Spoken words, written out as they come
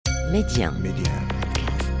Média. Média.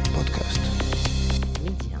 Podcast.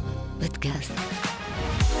 Média. Podcast.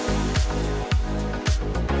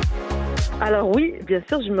 Alors oui, bien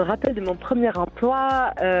sûr, je me rappelle de mon premier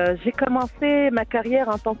emploi. J'ai commencé ma carrière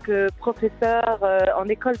en tant que professeur en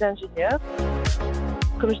école d'ingénieur.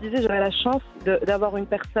 Comme je disais, j'avais la chance d'avoir une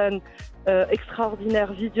personne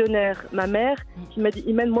extraordinaire, visionnaire, ma mère, qui m'a dit «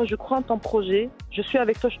 Imane, moi je crois en ton projet, je suis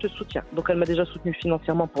avec toi, je te soutiens ». Donc elle m'a déjà soutenue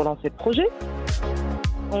financièrement pour lancer le projet.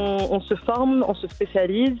 On se forme, on se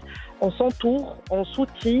spécialise, on s'entoure, on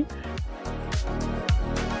s'outille.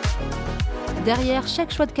 Derrière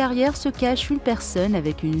chaque choix de carrière se cache une personne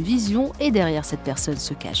avec une vision et derrière cette personne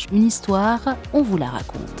se cache une histoire. On vous la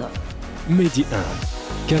raconte. Média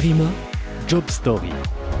 1, Karima, Job Story.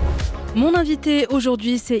 Mon invité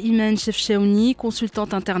aujourd'hui, c'est Imane Chefchaouni,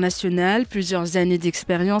 consultante internationale, plusieurs années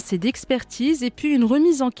d'expérience et d'expertise, et puis une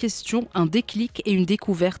remise en question, un déclic et une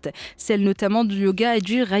découverte, celle notamment du yoga et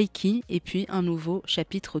du reiki, et puis un nouveau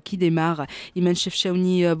chapitre qui démarre. Imane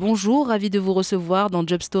Chefchaouni, bonjour, ravi de vous recevoir dans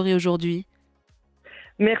Job Story aujourd'hui.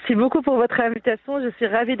 Merci beaucoup pour votre invitation, je suis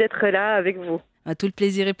ravie d'être là avec vous. Tout le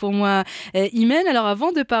plaisir est pour moi. Imane, alors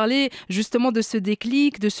avant de parler justement de ce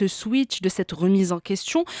déclic, de ce switch, de cette remise en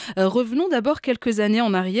question, revenons d'abord quelques années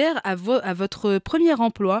en arrière à votre premier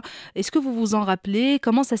emploi. Est-ce que vous vous en rappelez?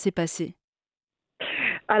 Comment ça s'est passé?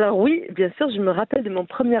 Alors oui, bien sûr, je me rappelle de mon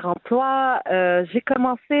premier emploi. J'ai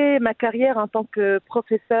commencé ma carrière en tant que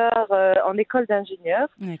professeur en école d'ingénieur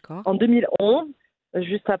en 2011.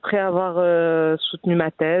 Juste après avoir soutenu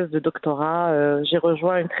ma thèse de doctorat, j'ai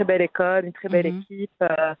rejoint une très belle école, une très belle équipe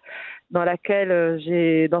dans laquelle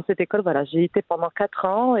dans cette école, voilà, j'ai été pendant 4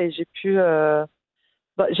 ans et j'ai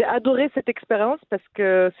adoré cette expérience parce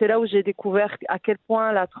que c'est là où j'ai découvert à quel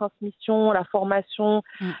point la transmission, la formation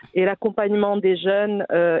et l'accompagnement des jeunes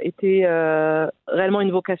était réellement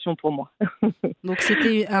une vocation pour moi. Donc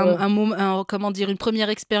c'était un moment, comment dire, une première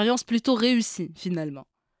expérience plutôt réussie finalement.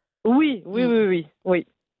 Oui.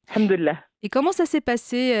 Alhamdoulilah. Et comment ça s'est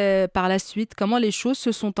passé par la suite? Comment les choses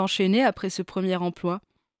se sont enchaînées après ce premier emploi?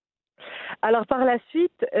 Alors par la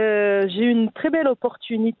suite, j'ai eu une très belle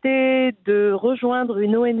opportunité de rejoindre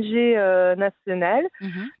une ONG nationale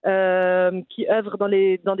qui œuvre dans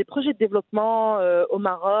des projets de développement au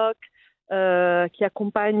Maroc, qui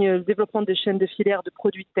accompagne le développement des chaînes de filières de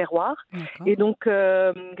produits de terroir. D'accord. Et donc,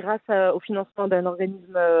 grâce au financement d'un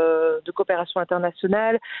organisme de coopération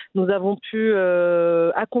internationale, nous avons pu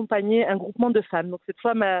accompagner un groupement de femmes. Donc cette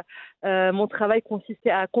fois, mon travail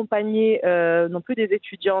consistait à accompagner non plus des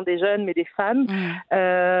étudiants, des jeunes, mais des femmes,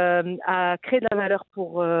 à créer de la valeur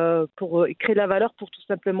pour créer de la valeur pour tout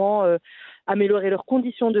simplement améliorer leurs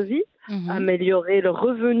conditions de vie, améliorer leurs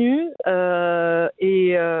revenus.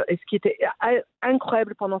 Et ce qui était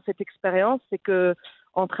incroyable pendant cette expérience, c'est que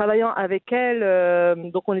en travaillant avec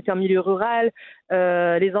elles, donc on était en milieu rural,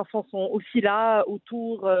 les enfants sont aussi là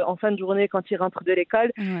autour en fin de journée quand ils rentrent de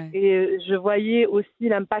l'école. Ouais. Et je voyais aussi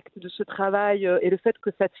l'impact de ce travail et le fait que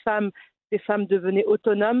ces femmes devenaient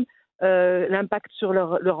autonomes, l'impact sur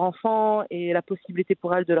leur enfant et la possibilité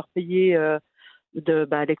pour elles de leur payer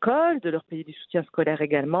l'école, de leur payer du soutien scolaire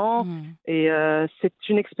également. Et c'est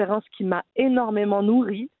une expérience qui m'a énormément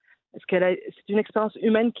nourrie, parce c'est une expérience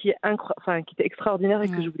humaine qui était extraordinaire et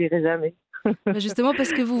que je n'oublierai jamais. Justement,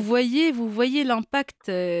 parce que vous voyez l'impact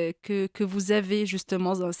que vous avez,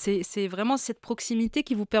 justement. C'est vraiment cette proximité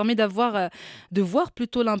qui vous permet de voir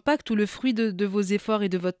plutôt l'impact ou le fruit de vos efforts et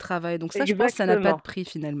de votre travail. Donc ça, Exactement. Je pense que ça n'a pas de prix,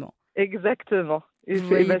 finalement. Exactement. Et vous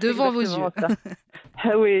voyez devant vos yeux.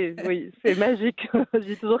 Ah oui, c'est magique. Je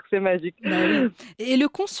dis toujours que c'est magique. Oui. Et le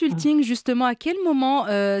consulting, justement, à quel moment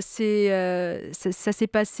ça s'est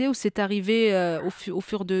passé ou c'est arrivé au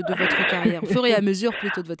fur de votre carrière, au fur et à mesure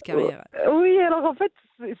plutôt de votre carrière? Oui, alors en fait,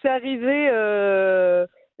 c'est arrivé...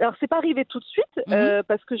 Alors, c'est pas arrivé tout de suite,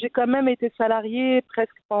 parce que j'ai quand même été salariée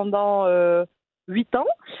presque pendant 8 ans.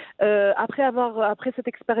 Après cette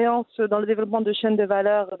expérience dans le développement de chaînes de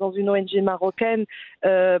valeur dans une ONG marocaine,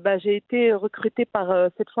 j'ai été recrutée par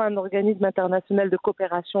cette fois un organisme international de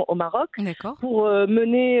coopération au Maroc. D'accord. Pour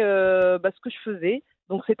mener ce que je faisais.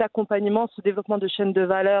 Donc cet accompagnement, ce développement de chaînes de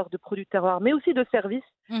valeur, de produits de terroir, mais aussi de services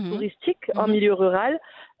touristiques en milieu rural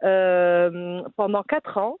pendant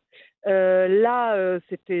 4 ans.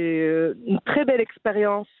 C'était une très belle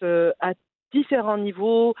expérience à différents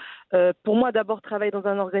niveaux. Pour moi, d'abord, travailler dans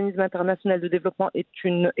un organisme international de développement est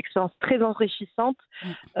une expérience très enrichissante,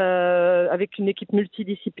 avec une équipe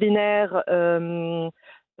multidisciplinaire, un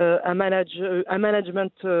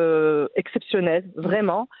management exceptionnel,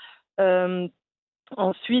 vraiment.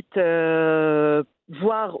 Ensuite,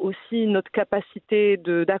 voir aussi notre capacité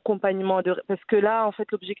d'accompagnement. Parce que là, en fait,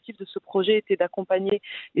 l'objectif de ce projet était d'accompagner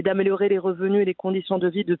et d'améliorer les revenus et les conditions de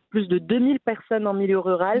vie de plus de 2000 personnes en milieu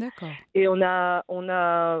rural. D'accord. Et on a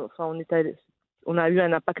eu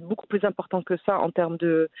un impact beaucoup plus important que ça en termes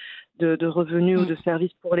de revenus ou de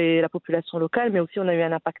services pour la population locale, mais aussi on a eu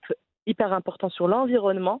un impact hyper important sur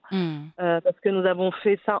l'environnement, parce que nous avons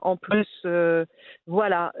fait ça en plus, en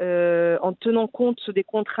tenant compte des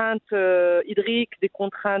contraintes hydriques, des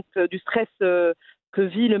contraintes du stress que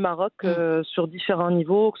vit le Maroc sur différents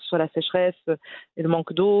niveaux, que ce soit la sécheresse et le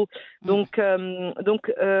manque d'eau. Donc,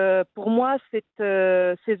 pour moi, ces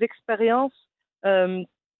expériences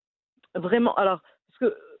vraiment, alors, parce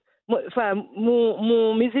que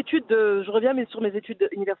mes études, je reviens sur mes études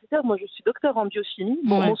universitaires. Moi, je suis docteur en biochimie.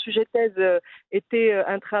 Mon sujet de thèse était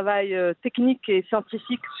un travail technique et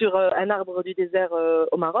scientifique sur un arbre du désert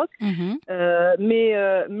au Maroc. Mais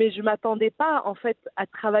je m'attendais pas, en fait, à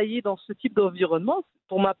travailler dans ce type d'environnement.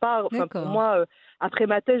 Pour ma part, pour moi, après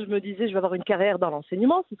ma thèse, je me disais, je vais avoir une carrière dans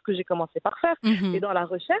l'enseignement. C'est ce que j'ai commencé par faire. Et dans la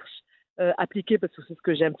recherche appliquée, parce que c'est ce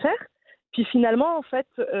que j'aime faire. Puis finalement, en fait,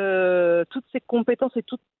 toutes ces compétences et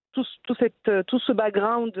tout ce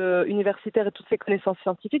background universitaire et toutes ces connaissances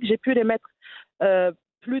scientifiques, j'ai pu les mettre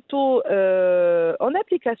plutôt en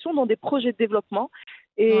application dans des projets de développement.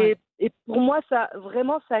 Et pour moi, ça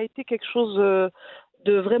a été quelque chose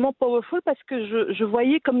de vraiment powerful, parce que je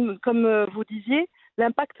voyais, comme vous disiez,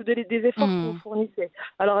 l'impact des efforts que vous fournissez.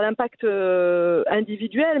 Alors l'impact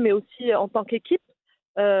individuel, mais aussi en tant qu'équipe.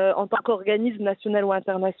 En tant qu'organisme national ou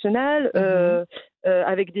international,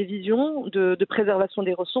 avec des visions de préservation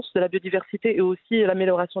des ressources, de la biodiversité et aussi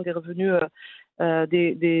l'amélioration des revenus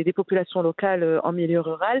des populations locales en milieu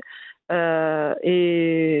rural.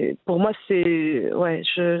 Et pour moi, j'ai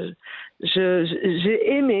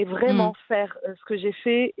aimé vraiment faire ce que j'ai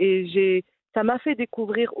fait, et ça m'a fait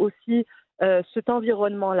découvrir aussi cet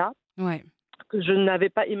environnement-là que je n'avais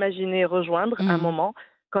pas imaginé rejoindre à un moment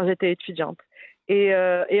quand j'étais étudiante. Et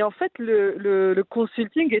en fait, le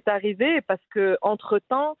consulting est arrivé parce que,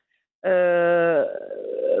 entre-temps,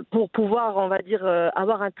 pour pouvoir, on va dire,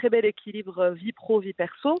 avoir un très bel équilibre vie pro, vie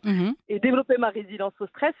perso, et développer ma résilience au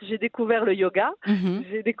stress, j'ai découvert le yoga,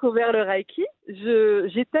 j'ai découvert le reiki.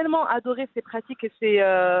 J'ai tellement adoré ces pratiques et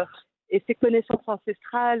ces connaissances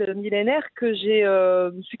ancestrales millénaires que je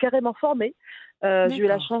me suis carrément formée. J'ai eu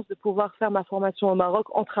la chance de pouvoir faire ma formation au Maroc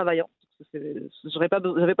en travaillant. J'avais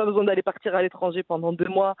pas besoin d'aller partir à l'étranger pendant 2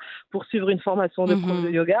 mois pour suivre une formation de prof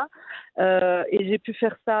de yoga, et j'ai pu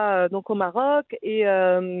faire ça donc au Maroc, et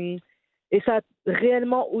ça a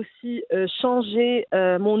réellement aussi changé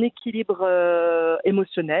mon équilibre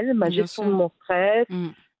émotionnel, ma gestion de mon stress.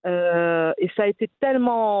 Et ça a été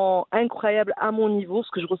tellement incroyable à mon niveau,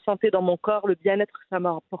 ce que je ressentais dans mon corps, le bien-être que ça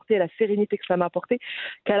m'a apporté, la sérénité que ça m'a apporté,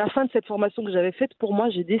 qu'à la fin de cette formation que j'avais faite, pour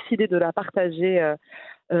moi, j'ai décidé de la partager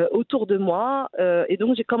autour de moi, et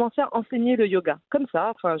donc j'ai commencé à enseigner le yoga comme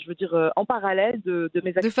ça, je veux dire en parallèle de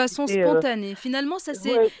mes activités. De façon spontanée. Finalement,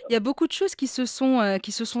 il y a beaucoup de choses qui se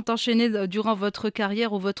sont enchaînées durant votre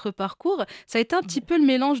carrière ou votre parcours. Ça a été un petit peu le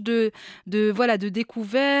mélange de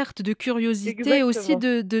découverte, de curiosité. Exactement. Aussi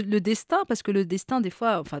de le destin, parce que le destin,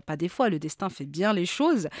 le destin fait bien les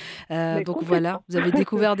choses. Donc voilà, vous avez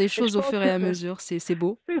découvert des choses au fur et à mesure. C'est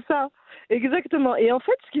beau. C'est ça. Exactement. Et en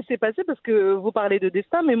fait, ce qui s'est passé, parce que vous parlez de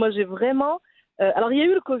destin, mais moi j'ai vraiment... alors il y a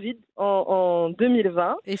eu le Covid en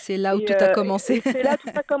 2020. Et c'est là où tout a commencé. Et c'est là où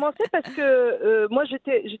tout a commencé, parce que moi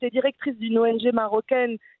j'étais directrice d'une ONG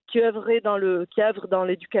marocaine qui œuvre dans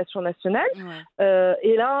l'éducation nationale.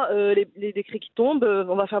 Et là, les décrets qui tombent,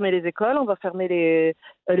 on va fermer les écoles, on va fermer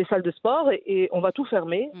les salles de sport, et on va tout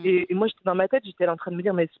fermer. Et moi, dans ma tête, j'étais là en train de me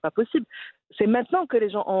dire, mais c'est pas possible. C'est maintenant que les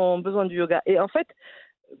gens ont besoin du yoga. Et en fait,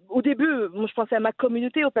 au début, moi, je pensais à ma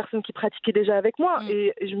communauté, aux personnes qui pratiquaient déjà avec moi.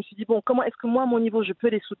 Et je me suis dit, bon, comment est-ce que moi, à mon niveau, je peux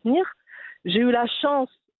les soutenir? J'ai eu la chance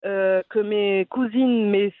que mes cousines,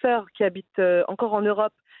 mes sœurs qui habitent encore en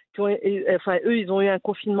Europe, eux, ils ont eu un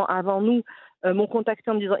confinement avant nous, m'ont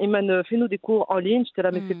contacté en me disant, Imane, fais-nous des cours en ligne. J'étais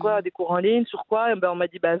là, mais c'est quoi des cours en ligne? Sur quoi? Et on m'a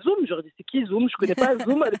dit, Zoom. J'aurais dit, c'est qui Zoom? Je connais pas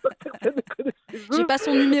Zoom. À l'époque, personne ne connaissait Zoom. J'ai pas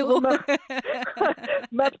son numéro.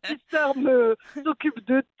 Ma petite sœur s'occupe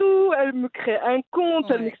de tout. Elle me crée un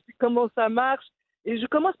compte. Elle m'explique comment ça marche. Et je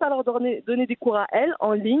commence par leur donner des cours à elle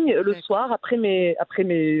en ligne le soir après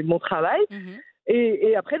mon travail.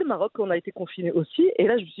 Et après, le Maroc, on a été confinés aussi. Et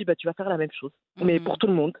là, je me suis dit, tu vas faire la même chose, mais pour tout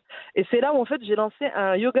le monde. Et c'est là où, en fait, j'ai lancé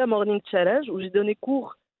un Yoga Morning Challenge où j'ai donné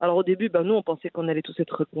cours. Alors, au début, nous, on pensait qu'on allait tous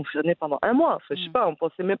être confinés pendant 1 mois. Je sais pas, on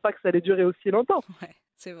pensait même pas que ça allait durer aussi longtemps. Ouais,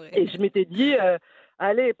 c'est vrai. Et je m'étais dit,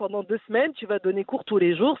 allez, pendant 2 semaines, tu vas donner cours tous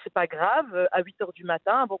les jours, c'est pas grave, à 8 heures du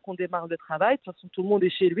matin, avant qu'on démarre le travail. De toute façon, tout le monde est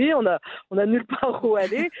chez lui, on a nulle part où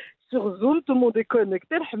aller. Sur Zoom, tout le monde est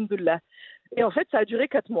connecté, alhamdoulilah. Et en fait, ça a duré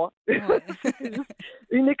 4 mois. Ouais. C'était juste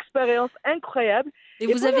une expérience incroyable. Et Et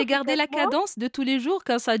vous pendant avez ces gardé la 4 mois, cadence de tous les jours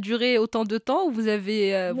quand ça a duré autant de temps ou vous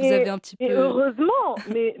avez un petit et peu... heureusement,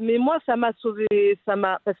 mais moi, ça m'a sauvé,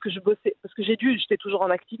 parce que je bossais, parce que j'étais toujours en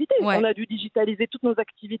activité. Ouais. On a dû digitaliser toutes nos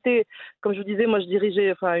activités. Comme je vous disais, moi, je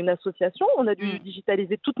dirigeais une association. On a dû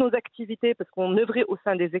digitaliser toutes nos activités parce qu'on œuvrait au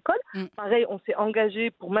sein des écoles. Pareil, on s'est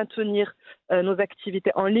engagé pour maintenir nos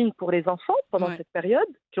activités en ligne pour les enfants pendant Ouais. cette période.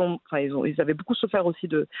 Ils avaient beaucoup souffert aussi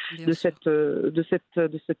de Bien sûr.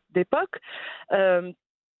 cette époque.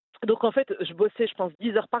 Donc en fait, je bossais, je pense,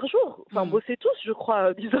 10 heures par jour. Enfin, on bossait tous, je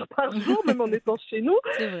crois, 10 heures par jour, même en étant chez nous.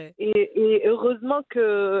 C'est vrai. Et heureusement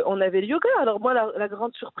qu'on avait le yoga. Alors moi, la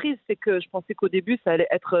grande surprise, c'est que je pensais qu'au début, ça allait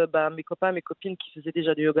être mes copains, mes copines qui faisaient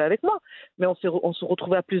déjà du yoga avec moi. Mais on se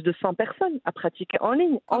retrouvait à plus de 100 personnes à pratiquer en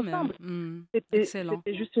ligne, Quand ensemble. même. Excellent.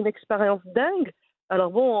 C'était juste une expérience dingue.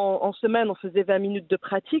 Alors bon, en semaine, on faisait 20 minutes de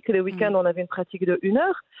pratique. Les week-ends, on avait une pratique de 1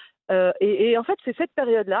 heure. Et en fait, c'est cette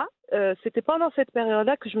période-là, c'était pendant cette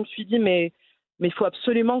période-là que je me suis dit, mais il faut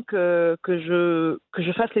absolument que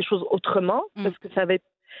je fasse les choses autrement, parce que ça m'avait,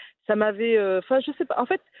 je sais pas. En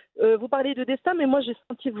fait, vous parlez de destin, mais moi, j'ai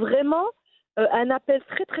senti vraiment un appel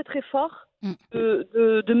très, très, très fort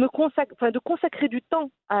de me consacrer du temps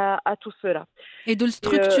à tout cela. Et de le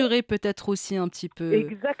structurer peut-être aussi un petit peu.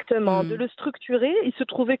 Exactement, de le structurer. Il se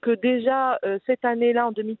trouvait que déjà, cette année-là,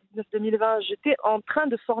 en 2019-2020, j'étais en train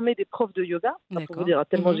de former des profs de yoga. Pour vous dire,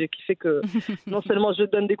 tellement j'ai kiffé que non seulement je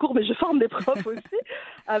donne des cours, mais je forme des profs aussi.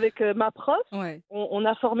 Avec ma prof, on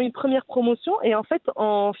a formé une première promotion. Et en fait,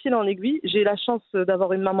 en fil en aiguille, j'ai eu la chance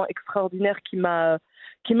d'avoir une maman extraordinaire qui m'a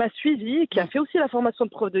suivie, qui a fait aussi la formation de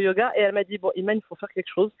prof de yoga, et elle m'a dit, bon, Imane, il faut faire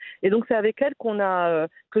quelque chose. Et donc, c'est avec elle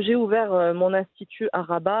que j'ai ouvert mon institut à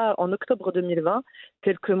Rabat en octobre 2020,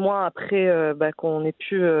 quelques mois après qu'on ait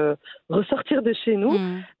pu ressortir de chez nous.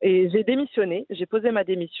 Et j'ai démissionné, j'ai posé ma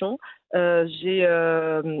démission. J'ai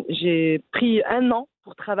pris 1 an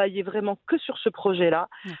pour travailler vraiment que sur ce projet-là.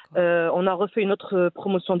 On a refait une autre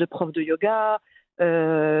promotion de prof de yoga.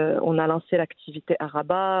 On a lancé l'activité à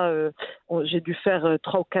Rabat. J'ai dû faire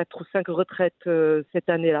 3 ou 4 ou 5 retraites cette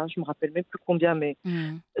année-là. Je me rappelle même plus combien, mais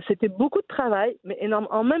c'était beaucoup de travail, mais énorme.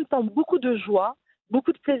 En même temps, beaucoup de joie,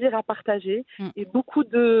 beaucoup de plaisir à partager et beaucoup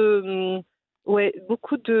de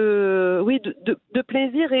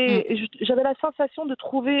plaisir. Et j'avais la sensation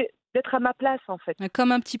d'être à ma place, en fait.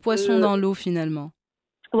 Comme un petit poisson dans l'eau, finalement.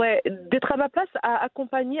 Ouais, d'être à ma place, à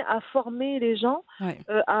accompagner, à former les gens,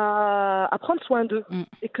 à prendre soin d'eux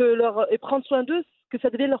et prendre soin d'eux, que ça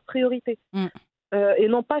devienne leur priorité. Et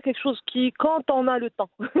non pas quelque chose quand on a le temps.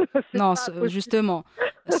 Non, justement,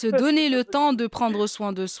 se donner le temps de prendre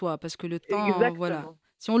soin de soi, parce que le temps, voilà,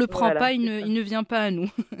 si on le prend pas, il ne vient pas à nous.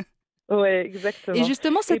 Oui, exactement. Et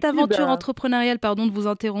justement, cette aventure entrepreneuriale, pardon de vous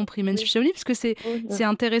interrompre, Imane Chefchaouni, parce que c'est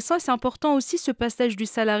intéressant et c'est important aussi ce passage du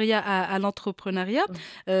salariat à l'entrepreneuriat.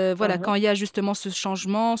 Quand il y a justement ce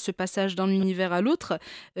changement, ce passage d'un univers à l'autre,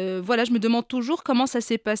 je me demande toujours comment ça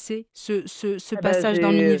s'est passé, ce passage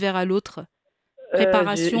d'un univers à l'autre.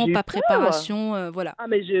 Préparation, pas préparation, voilà. Ah,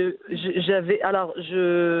 mais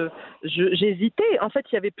j'hésitais. En fait,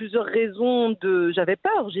 il y avait plusieurs raisons j'avais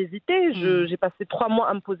peur, j'hésitais. J'ai passé 3 mois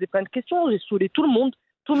à me poser plein de questions. J'ai saoulé tout le monde,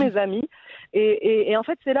 tous mes amis. Et en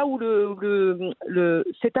fait, c'est là où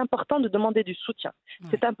c'est important de demander du soutien.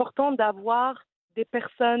 C'est important d'avoir des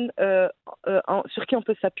personnes sur qui on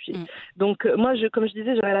peut s'appuyer. Donc, moi, comme je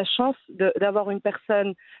disais, j'avais la chance d'avoir une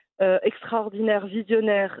personne extraordinaire,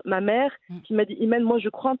 visionnaire, ma mère, qui m'a dit, Imane, moi je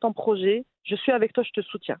crois en ton projet, je suis avec toi, je te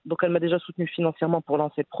soutiens. Donc elle m'a déjà soutenue financièrement pour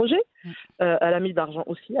lancer le projet. Elle a mis de l'argent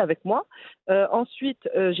aussi avec moi. Ensuite,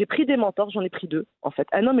 j'ai pris des mentors, j'en ai pris 2 en fait,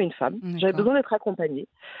 un homme et une femme. J'avais besoin d'être accompagnée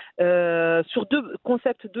sur 2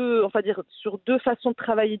 concepts, sur 2 façons de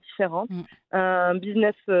travailler différentes. Un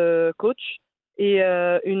business coach et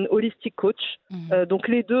une holistic coach. Donc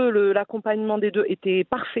les deux, l'accompagnement des 2 était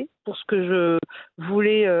parfait pour ce que je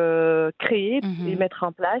voulais créer et mettre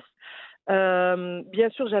en place. Bien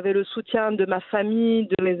sûr, j'avais le soutien de ma famille,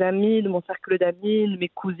 de mes amis, de mon cercle d'amis, de mes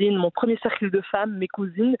cousines, mon premier cercle de femmes, mes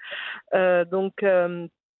cousines, qui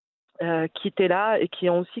étaient là et qui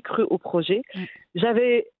ont aussi cru au projet.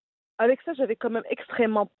 Avec ça, j'avais quand même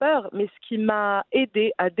extrêmement peur, mais ce qui m'a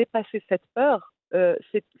aidée à dépasser cette peur,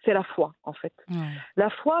 c'est la foi, en fait. La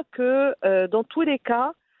foi que, dans tous les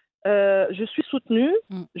cas, je suis soutenue,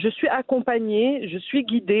 Mm. je suis accompagnée, je suis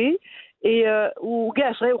guidée. Et ou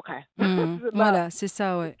gars, Voilà, c'est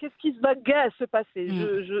ça, ouais. qu'est-ce qui va se passer?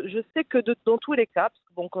 Mm. Je sais que dans tous les cas, parce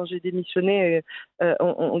que bon, quand j'ai démissionné,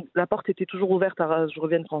 la porte était toujours ouverte à je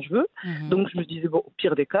revienne quand je veux. Mhm. Donc je me disais, bon, au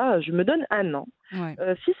pire des cas, je me donne un an. Ouais.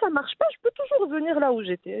 Si ça marche pas, je peux toujours revenir là où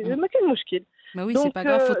j'étais. Mm. Mais quel mouchkil. Bah oui, c'est pas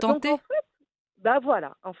grave, faut tenter. En fait, bah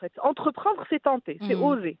voilà, en fait, entreprendre, c'est tenter, c'est Mm.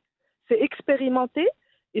 oser, c'est expérimenter.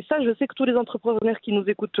 Et ça, je sais que tous les entrepreneurs qui nous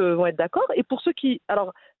écoutent vont être d'accord. Et pour ceux qui,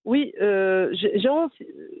 alors oui,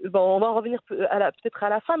 bon, on va en revenir peut-être à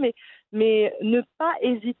la fin, mais ne pas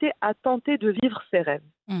hésiter à tenter de vivre ses rêves.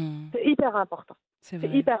 Mm. C'est hyper important. C'est C'est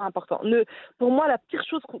vrai. hyper important. Pour moi, la pire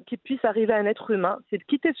chose qui puisse arriver à un être humain, c'est de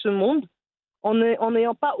quitter ce monde en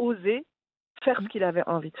n'ayant pas osé faire ce qu'il avait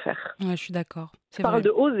envie de faire. Ouais, je suis d'accord. Je C'est parle vrai. de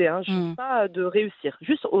oser, hein, je ne dis pas de réussir,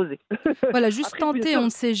 juste oser. Voilà, juste Après, bien tenter, sûr, on ne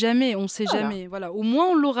sait jamais, on ne sait voilà. jamais. Voilà, au moins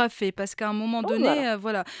on l'aura fait, parce qu'à un moment Bon, donné, voilà.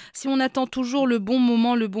 voilà, si on attend toujours le bon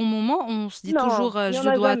moment, on se dit Non, toujours, il n'y en je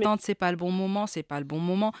a dois jamais. attendre, c'est pas le bon moment, c'est pas le bon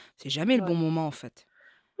moment, c'est jamais le bon Ouais. moment en fait.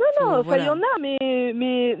 Non, Faut, enfin, il y voilà. en a,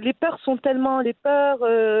 mais les peurs sont tellement... Les peurs,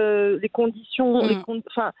 les conditions, Mm.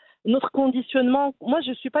 enfin, notre conditionnement... Moi, je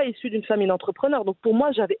ne suis pas issue d'une famille d'entrepreneurs, donc pour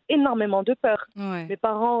moi, j'avais énormément de peurs. Ouais. Mes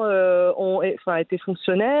parents ont été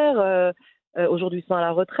fonctionnaires, aujourd'hui ils sont à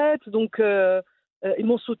la retraite, donc ils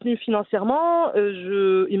m'ont soutenue financièrement.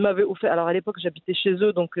 Ils m'avaient offert... Alors à l'époque, j'habitais chez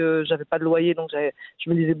eux, donc j'avais pas de loyer, donc je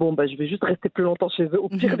me disais, bon, bah, je vais juste rester plus longtemps chez eux, au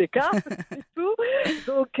pire des cas, c'est tout.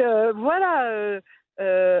 Donc voilà...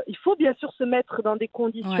 il faut bien sûr se mettre dans des Ouais,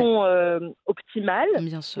 conditions optimales,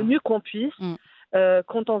 bien le sûr. mieux qu'on puisse, Mm.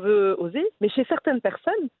 quand on veut oser. Mais chez certaines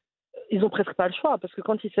personnes, ils n'ont presque pas le choix, parce que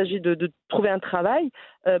quand il s'agit de trouver un travail,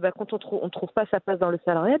 quand on trouve pas sa place dans le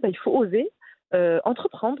salariat, il faut oser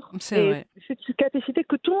entreprendre. C'est Et vrai. c'est une capacité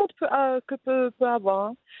que tout le monde peut avoir.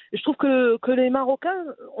 Hein. Et je trouve que les Marocains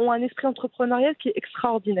ont un esprit entrepreneurial qui est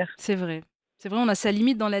extraordinaire. C'est vrai. C'est vrai, on a sa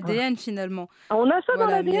limite dans Voilà. l'ADN finalement. On a ça dans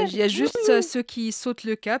Voilà, mais l'ADN. il y a Oui, juste oui, ceux qui sautent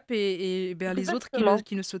le cap et ben, les autres exactement.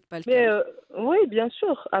 qui ne sautent pas le Mais cap. oui, bien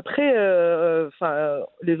sûr. Après,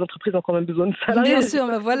 les entreprises ont quand même besoin de Bien salariés. Je dis sûr, pas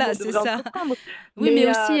ben que tout le voilà, monde c'est devrait ça. entreprendre. Oui, Mais mais il y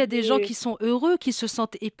aussi il a y a des gens des... qui sont heureux, qui se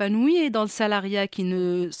sentent épanouis dans le salariat, qui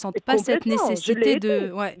ne sentent Et pas cette complètement, je l'ai nécessité de...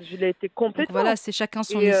 été. Ouais. Je l'ai été Donc voilà, complètement. c'est chacun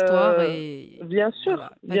son Et histoire et bien voilà, sûr, pas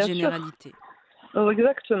de bien sûr. généralité.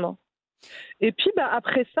 Exactement. Et puis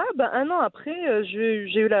après ça, un an après, j'ai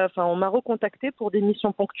eu on m'a recontacté pour des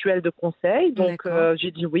missions ponctuelles de conseil. Donc D'accord.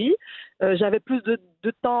 j'ai dit oui. J'avais plus de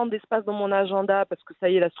temps, d'espace dans mon agenda parce que ça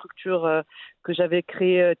y est, la structure que j'avais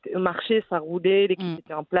créée marchait, ça roulait, l'équipe Mm.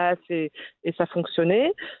 était en place et ça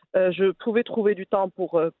fonctionnait. Je pouvais trouver du temps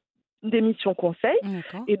pour des missions conseil.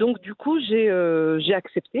 D'accord. Et donc du coup, j'ai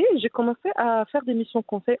accepté. J'ai commencé à faire des missions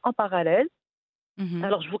conseil en parallèle. Mhm.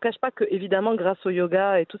 Alors, je vous cache pas que, évidemment, grâce au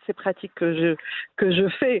yoga et toutes ces pratiques que je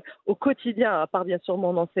fais au quotidien, à part bien sûr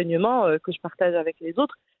mon enseignement que je partage avec les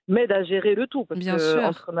autres, m'aide à gérer le tout. Parce Bien que sûr.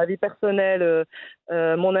 entre ma vie personnelle,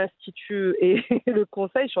 mon institut et le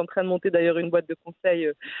conseil, je suis en train de monter d'ailleurs une boîte de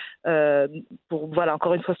conseil pour, voilà,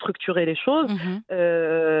 encore une fois, structurer les choses.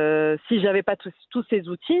 Mhm. Si j'avais pas tous ces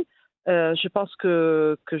outils, je pense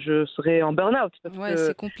que je serais en burn-out parce Ouais, que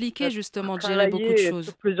c'est compliqué justement de gérer beaucoup de travailler sur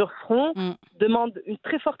choses. plusieurs fronts Mm. demande une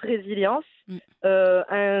très forte résilience, Mm.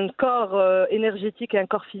 un corps énergétique et un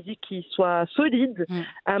corps physique qui soit solide, Mm.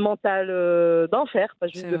 un mental d'enfer, pas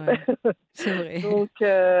juste C'est de vrai. fer. C'est vrai.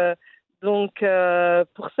 Donc,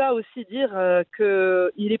 pour ça aussi dire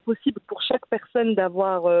qu'il est possible pour chaque personne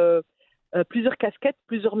d'avoir plusieurs casquettes,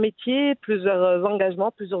 plusieurs métiers, plusieurs engagements,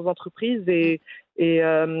 plusieurs entreprises. Mais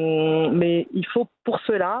il faut pour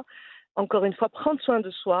cela, encore une fois, prendre soin de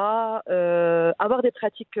soi, avoir des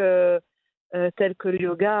pratiques telles que le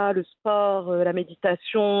yoga, le sport, la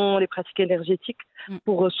méditation, les pratiques énergétiques Mm.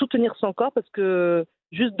 pour soutenir son corps parce que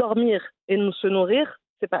juste dormir et se nourrir,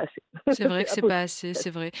 c'est pas assez. C'est vrai C'est que c'est impossible. pas assez,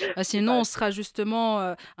 c'est vrai. C'est Sinon, pas on assez. sera justement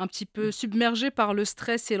un petit peu submergé par le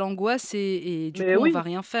stress et l'angoisse et du Mais coup, on va oui,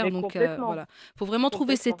 rien faire. mais Donc complètement, voilà, faut vraiment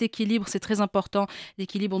trouver cet complètement. équilibre. C'est très important,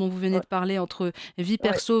 l'équilibre dont vous venez Ouais, de parler entre vie ouais.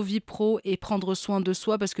 perso, vie pro et prendre soin de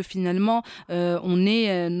soi parce que finalement, on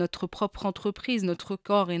est notre propre entreprise, notre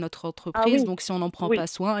corps est notre Ah entreprise. oui, Donc si on n'en prend oui, pas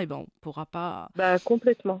soin, eh ben, on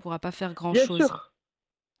complètement. pourra pas faire Bien grand-chose. sûr.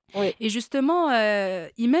 Oui. Et justement,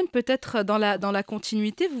 Imane, peut-être dans la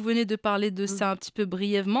continuité, vous venez de parler de Mm. ça un petit peu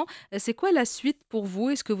brièvement. C'est quoi la suite pour vous?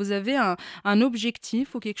 Est-ce que vous avez un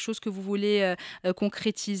objectif ou quelque chose que vous voulez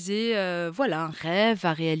concrétiser? Voilà, un rêve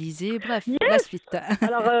à réaliser. Bref, la Yes! suite.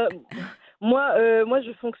 Alors, Moi,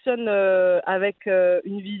 je fonctionne avec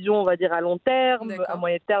une vision, on va dire, à long terme, à D'accord.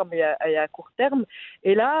 moyen terme et à court terme.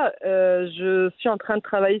 Et là, je suis en train de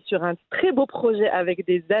travailler sur un très beau projet avec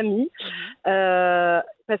des amis,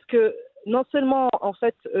 parce que non seulement, en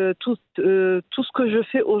fait, tout ce que je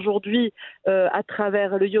fais aujourd'hui à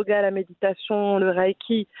travers le yoga, la méditation, le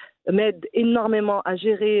reiki, m'aide énormément à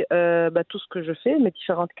gérer tout ce que je fais, mes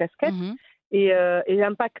différentes casquettes. Mhm. Et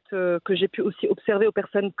l'impact que j'ai pu aussi observer aux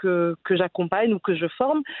personnes que j'accompagne ou que je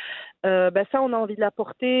forme, ça, on a envie de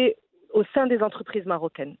l'apporter au sein des entreprises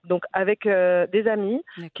marocaines. Donc, avec des amis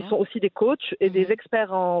qui D'accord. sont aussi des coachs et des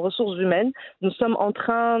experts en ressources humaines, nous sommes en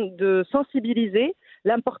train de sensibiliser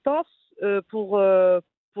l'importance pour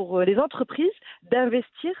les entreprises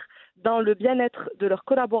d'investir dans le bien-être de leurs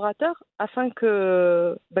collaborateurs afin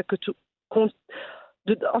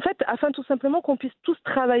afin tout simplement qu'on puisse tous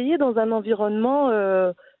travailler dans un environnement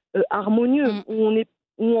harmonieux Mm.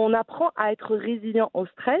 où on apprend à être résilient au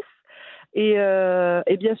stress et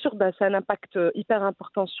bien sûr ça a un impact hyper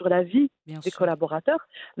important sur la vie Bien des sûr. collaborateurs,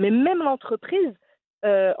 mais même l'entreprise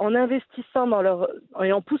en investissant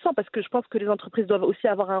et en poussant, parce que je pense que les entreprises doivent aussi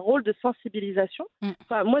avoir un rôle de sensibilisation. Mm.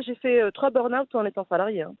 Enfin, moi j'ai fait 3 burn-out en étant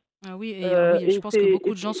salarié. Hein. Ah oui, oui, je pense que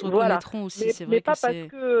beaucoup de gens se Voilà. reconnaîtront aussi. C'est Mais vrai que pas parce c'est.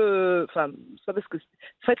 que, c'est pas parce que,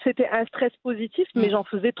 en fait, c'était un stress positif, mais Mm. j'en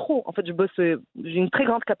faisais trop. En fait, j'ai une très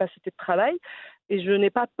grande capacité de travail et je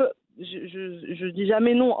n'ai pas peur, je dis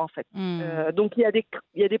jamais non, en fait. Mm. Donc, il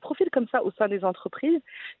y a des profils comme ça au sein des entreprises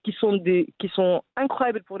qui sont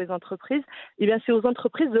incroyables pour les entreprises. Et bien, c'est aux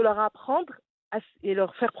entreprises de leur apprendre et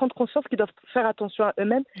leur faire prendre conscience qu'ils doivent faire attention à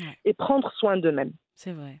eux-mêmes Ouais, et prendre soin d'eux-mêmes.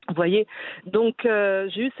 c'est vrai. Vous voyez, donc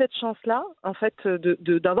j'ai eu cette chance-là, en fait,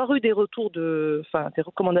 d'avoir eu des retours des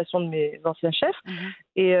recommandations de mes anciens chefs. Mhm.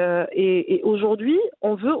 Et aujourd'hui,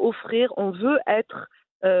 on veut être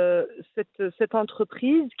cette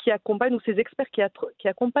entreprise qui accompagne, ou ces experts qui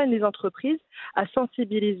accompagnent les entreprises à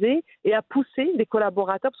sensibiliser et à pousser les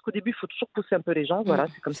collaborateurs, parce qu'au début, il faut toujours pousser un peu les gens, voilà,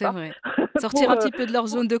 c'est comme C'est ça. vrai. Sortir un petit peu de leur Pour,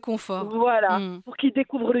 zone de confort. voilà, Mm. pour qu'ils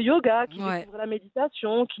découvrent le yoga, qu'ils Ouais. découvrent la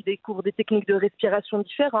méditation, qu'ils découvrent des techniques de respiration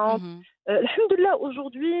différentes. Mhm. Alhamdoulilah,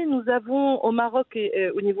 aujourd'hui, nous avons au Maroc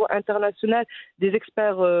et au niveau international des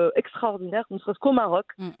experts extraordinaires, ne serait-ce qu'au Maroc.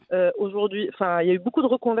 Mm. Aujourd'hui, il y a eu beaucoup de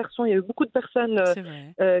reconversions, il y a eu beaucoup de personnes C'est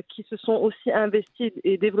vrai. qui se sont aussi investies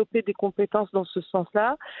et développées des compétences dans ce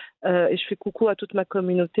sens-là. Et je fais coucou à toute ma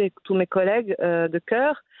communauté et tous mes collègues de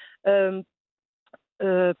cœur. Euh,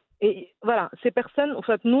 et voilà, ces personnes, en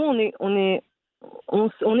fait, nous, on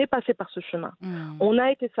est passé par ce chemin. Mm. On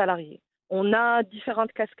a été salariés, on a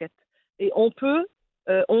différentes casquettes et on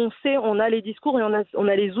sait, on a les discours et on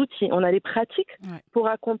a les outils, on a les pratiques Ouais. pour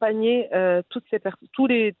accompagner toutes ces personnes, tous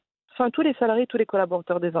les salariés, tous les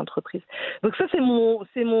collaborateurs des entreprises. Donc ça, c'est mon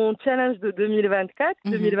challenge de 2024,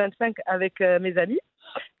 Mhm. 2025 avec mes amis.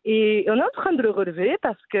 Et on est en train de le relever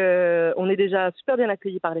parce que on est déjà super bien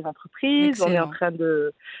accueillis par les entreprises. On est en Excellent. train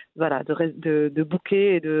de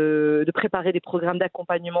booker et de préparer des programmes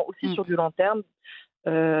d'accompagnement aussi Mm. sur du long terme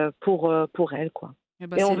pour elles, quoi. Eh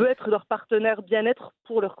ben, Et on veut être leur partenaire bien-être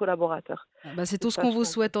pour leurs collaborateurs. c'est C'est tout ce ça, qu'on je vous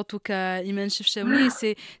pense. souhaite en tout cas, Imane Chefchaouni.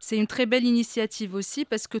 Et c'est une très belle initiative aussi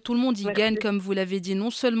parce que tout le monde y gagne, Merci. comme vous l'avez dit, non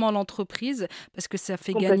seulement l'entreprise, parce que ça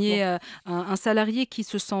fait Complètement. gagner un salarié qui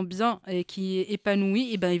se sent bien et qui est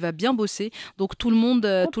épanoui, et ben, il va bien bosser. Donc tout le monde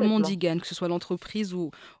y Complètement. gagne, que ce soit l'entreprise ou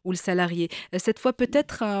le salarié. Cette fois,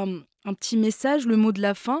 peut-être un petit message, le mot de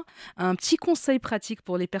la fin, un petit conseil pratique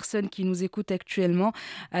pour les personnes qui nous écoutent actuellement,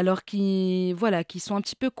 alors qui sont un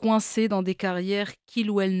petit peu coincées dans des carrières qu'ils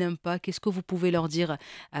ou elles n'aiment pas. Qu'est-ce que vous pouvez leur dire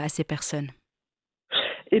à ces personnes?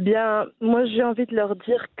 Eh bien, moi, j'ai envie de leur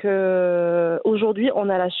dire que aujourd'hui, on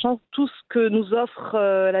a la chance, tout ce que nous offre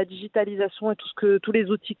la digitalisation et tous les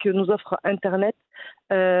outils que nous offre Internet,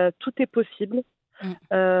 tout est possible.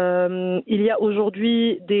 Il y a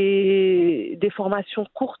aujourd'hui des formations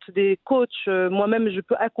courtes, des coachs. Moi-même, je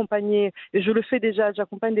peux accompagner, et je le fais déjà,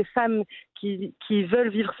 j'accompagne des femmes qui veulent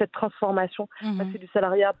vivre cette transformation, passer du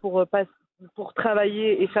salariat pour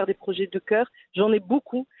travailler et faire des projets de cœur. J'en ai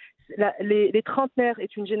beaucoup. Les trentenaires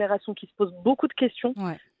est une génération qui se pose beaucoup de questions.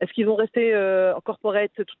 Ouais. Est-ce qu'ils vont rester en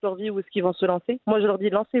corporate toute leur vie ou est-ce qu'ils vont se lancer? Moi, je leur dis,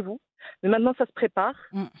 lancez-vous. Mais maintenant, ça se prépare.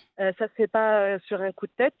 Ça ne se fait pas sur un coup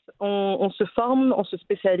de tête. On se forme, on se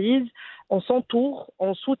spécialise, on s'entoure,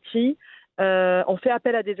 on s'outille. On fait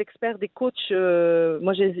appel à des experts, des coachs.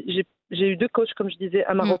 Moi, j'ai eu 2 coachs, comme je disais,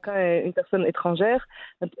 un Marocain et une personne étrangère.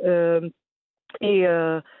 Et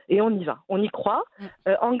on y va, on y croit,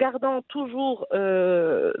 en gardant toujours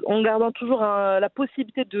la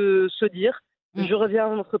possibilité de se dire je reviens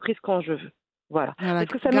à l'entreprise quand je veux. Voilà. Voilà, Parce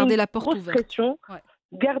que ça met garder une la porte grosse ouverte. pression. Ouais.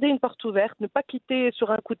 garder une porte ouverte, ne pas quitter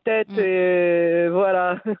sur un coup de tête et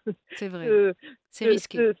voilà. C'est vrai, c'est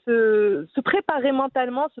risqué. Se préparer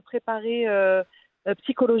mentalement, se préparer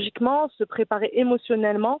psychologiquement, se préparer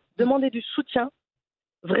émotionnellement, demander du soutien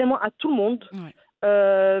vraiment à tout le monde,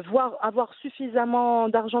 voire avoir suffisamment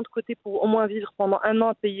d'argent de côté pour au moins vivre pendant 1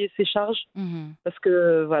 an, payer ses charges, parce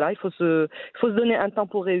que voilà, il faut se donner un temps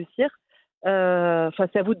pour réussir. Enfin,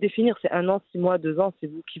 c'est à vous de définir, c'est 1 an, 6 mois, 2 ans, c'est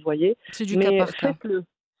vous qui voyez. C'est du cas par cas. Faites-le,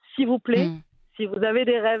 s'il vous plaît. Si vous avez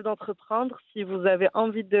des rêves d'entreprendre, si vous avez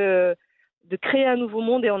envie de créer un nouveau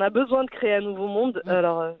monde, et on a besoin de créer un nouveau monde,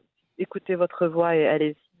 alors écoutez votre voix et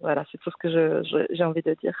allez-y. Voilà, c'est tout ce que j'ai envie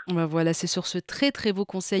de dire. Ben voilà, c'est sur ce très très beau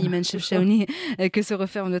conseil, Imane Chefchaouni, que se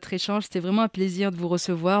referme notre échange. C'était vraiment un plaisir de vous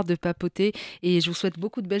recevoir, de papoter, et je vous souhaite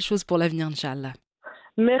beaucoup de belles choses pour l'avenir, Inch'Allah.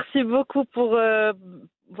 Merci beaucoup pour...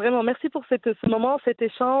 Vraiment, merci pour ce moment, cet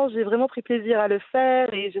échange. J'ai vraiment pris plaisir à le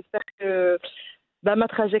faire et j'espère que ma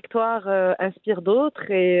trajectoire inspire d'autres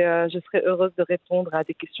et je serai heureuse de répondre à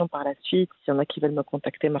des questions par la suite. S'il y en a qui veulent me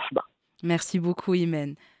contacter, marhaba. Merci beaucoup,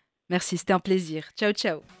 Imane. Merci, c'était un plaisir. Ciao,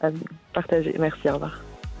 ciao. Partagez. Merci, au revoir.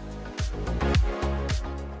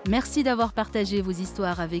 Merci d'avoir partagé vos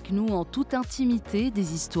histoires avec nous en toute intimité,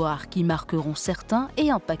 des histoires qui marqueront certains et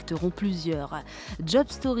impacteront plusieurs. Job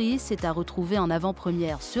Story, c'est à retrouver en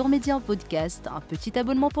avant-première sur Média en podcast. Un petit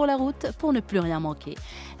abonnement pour la route pour ne plus rien manquer.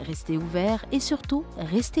 Restez ouverts et surtout,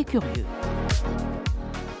 restez curieux.